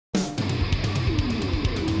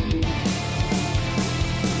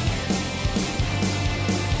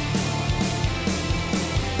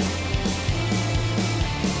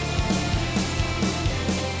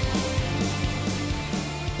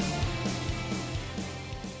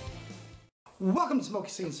Welcome to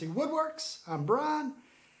Smokey CNC Woodworks. I'm Brian,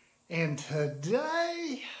 and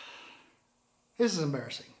today, this is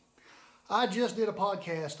embarrassing. I just did a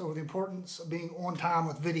podcast over the importance of being on time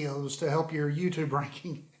with videos to help your YouTube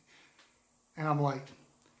ranking, and I'm late.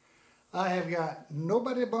 I have got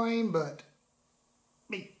nobody to blame but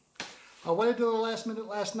me. I waited till the last minute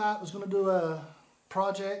last night, was going to do a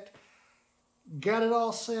project, got it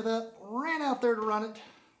all set up, ran out there to run it.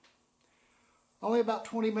 Only about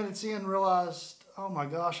 20 minutes in, realized, oh my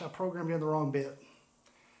gosh, I programmed in the wrong bit.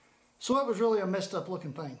 So it was really a messed up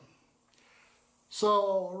looking thing.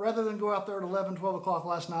 So rather than go out there at 11, 12 o'clock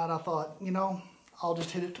last night, I thought, you know, I'll just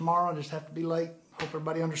hit it tomorrow. I just have to be late. Hope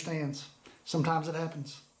everybody understands. Sometimes it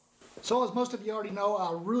happens. So as most of you already know,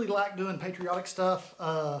 I really like doing patriotic stuff,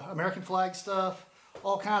 American flag stuff,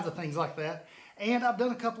 all kinds of things like that. And I've done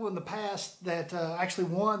a couple in the past that actually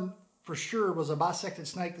one for sure was a bisected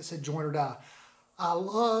snake that said join or die. I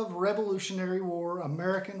love Revolutionary War,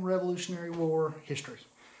 American Revolutionary War history.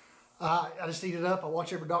 I just eat it up. I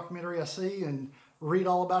watch every documentary I see and read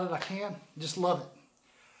all about it I can. Just love it.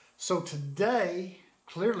 So today,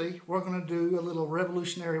 clearly, we're going to do a little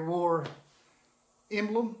Revolutionary War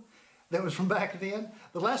emblem that was from back then.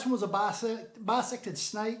 The last one was a bisected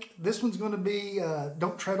snake. This one's going to be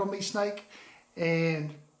Don't Tread on Me snake.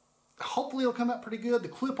 And hopefully it'll come out pretty good. The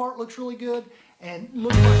clip art looks really good. And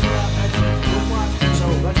looks like actually look like. So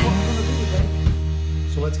that's what we're going to do today.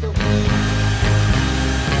 So let's go.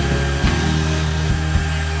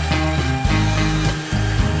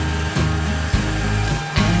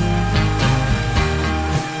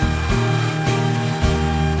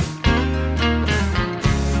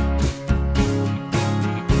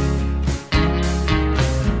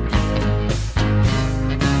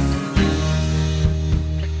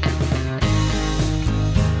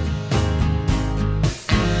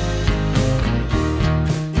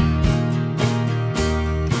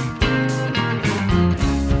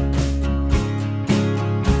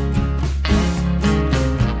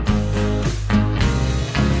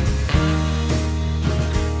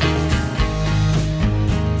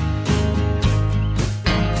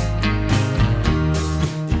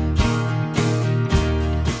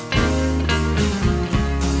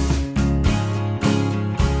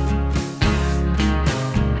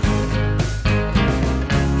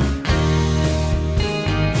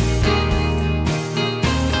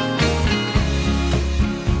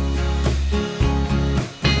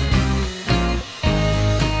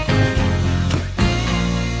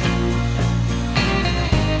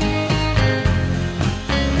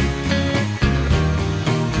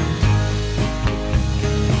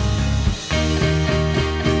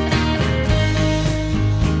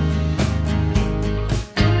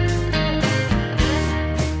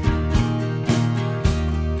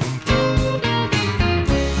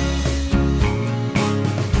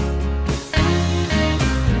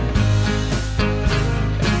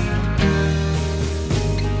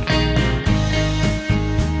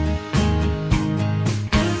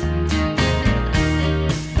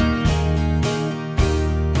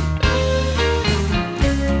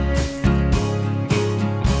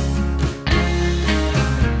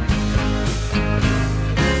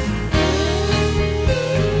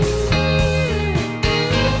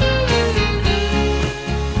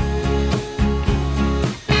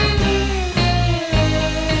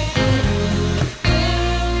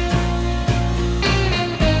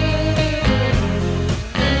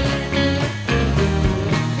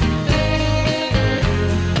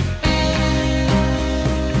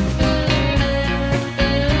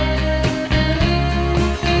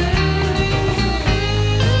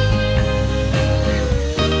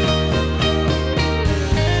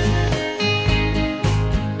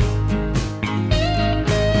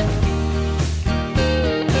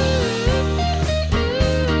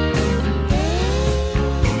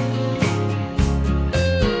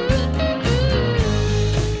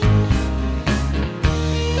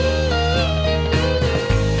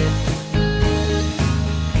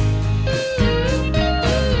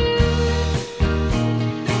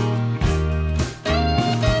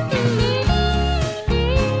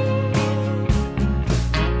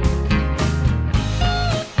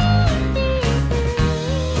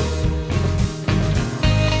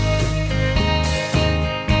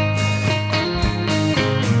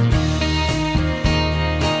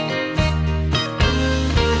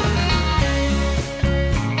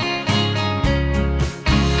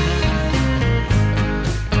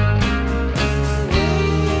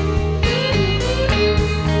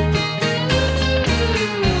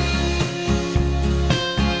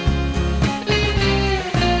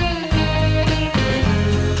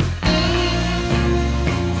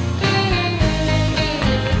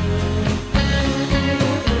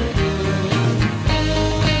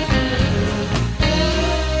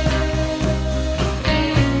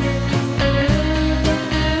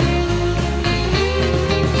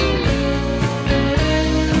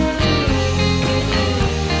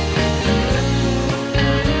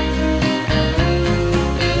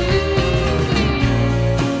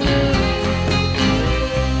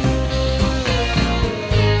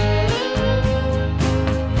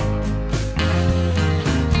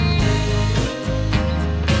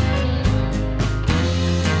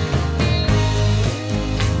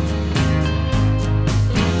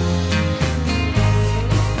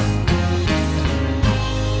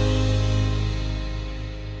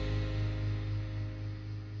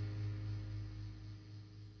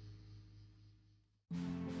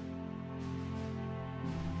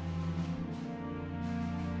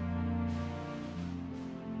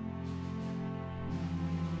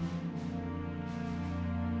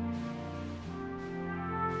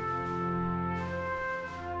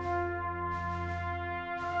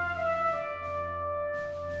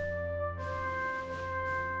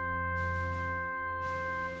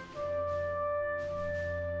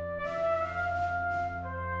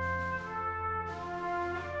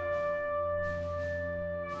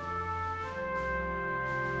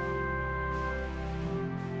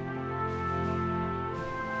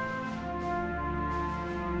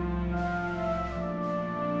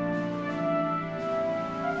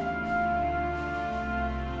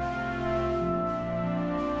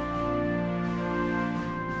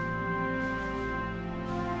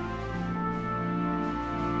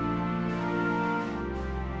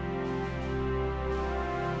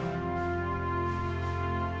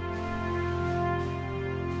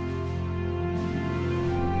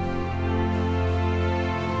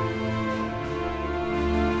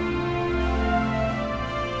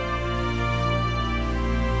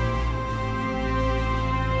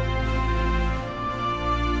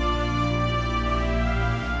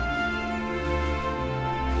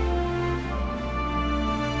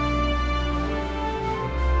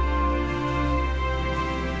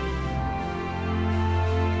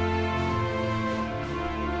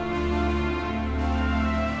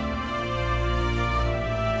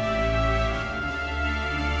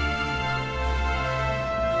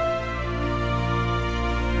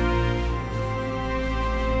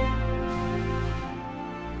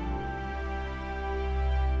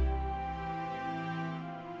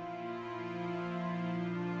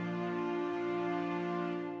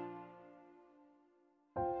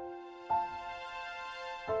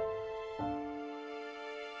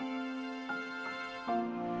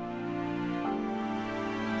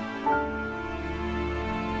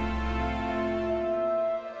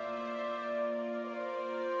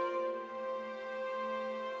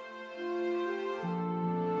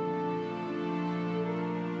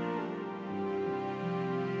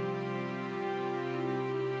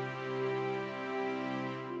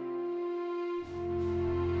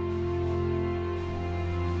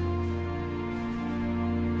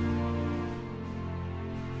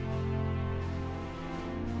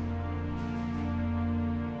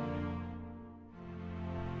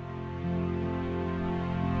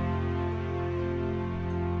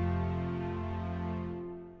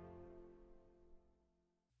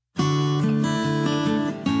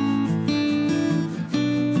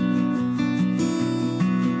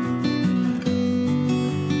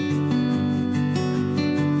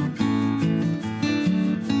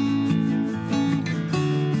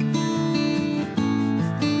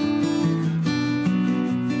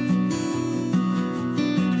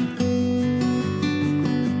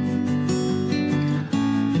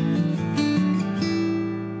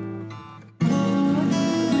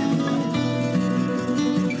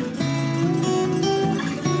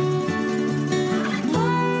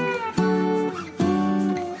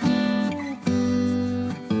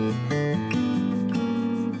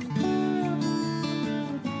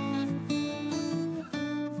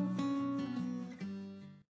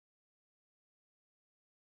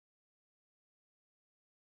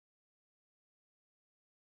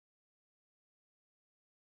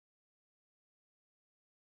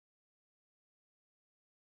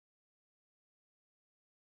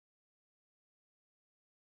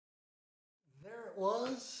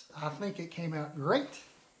 was. I think it came out great.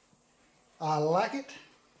 I like it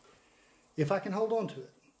if I can hold on to it.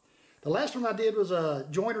 The last one I did was a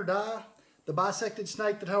joint or die, the bisected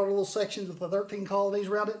snake that had all the little sections with the 13 colonies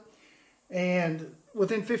around it. And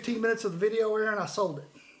within 15 minutes of the video airing, I sold it.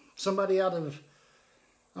 Somebody out of,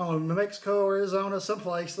 I don't know, New Mexico or Arizona,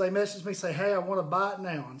 someplace, they messaged me, say, hey, I want to buy it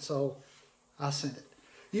now. And so I sent it.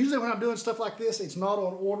 Usually when I'm doing stuff like this, it's not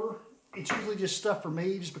on order. It's usually just stuff for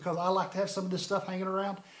me, just because I like to have some of this stuff hanging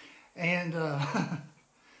around. And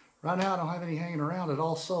right now I don't have any hanging around. It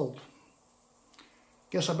all sold.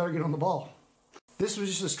 Guess I better get on the ball. This was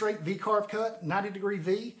just a straight V-carve cut, 90-degree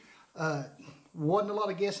V. Wasn't a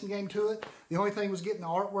lot of guessing game to it. The only thing was getting the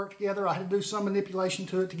artwork together. I had to do some manipulation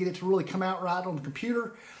to it to get it to really come out right on the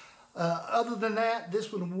computer. Other than that,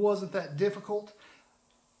 this one wasn't that difficult.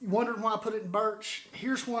 You wondered why I put it in birch?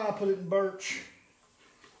 Here's why I put it in birch.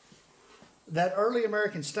 That early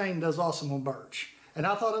American stain does awesome on birch. And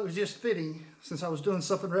I thought it was just fitting, since I was doing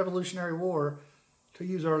something Revolutionary War, to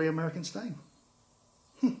use early American stain.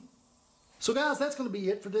 So guys, that's going to be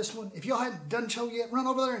it for this one. If y'all hadn't done so yet, run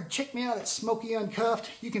over there and check me out at Smokey Uncuffed.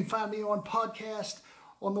 You can find me on podcast,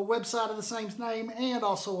 on the website of the same name, and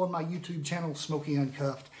also on my YouTube channel, Smokey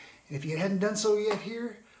Uncuffed. And if you hadn't done so yet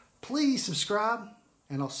here, please subscribe,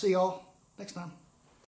 and I'll see y'all next time.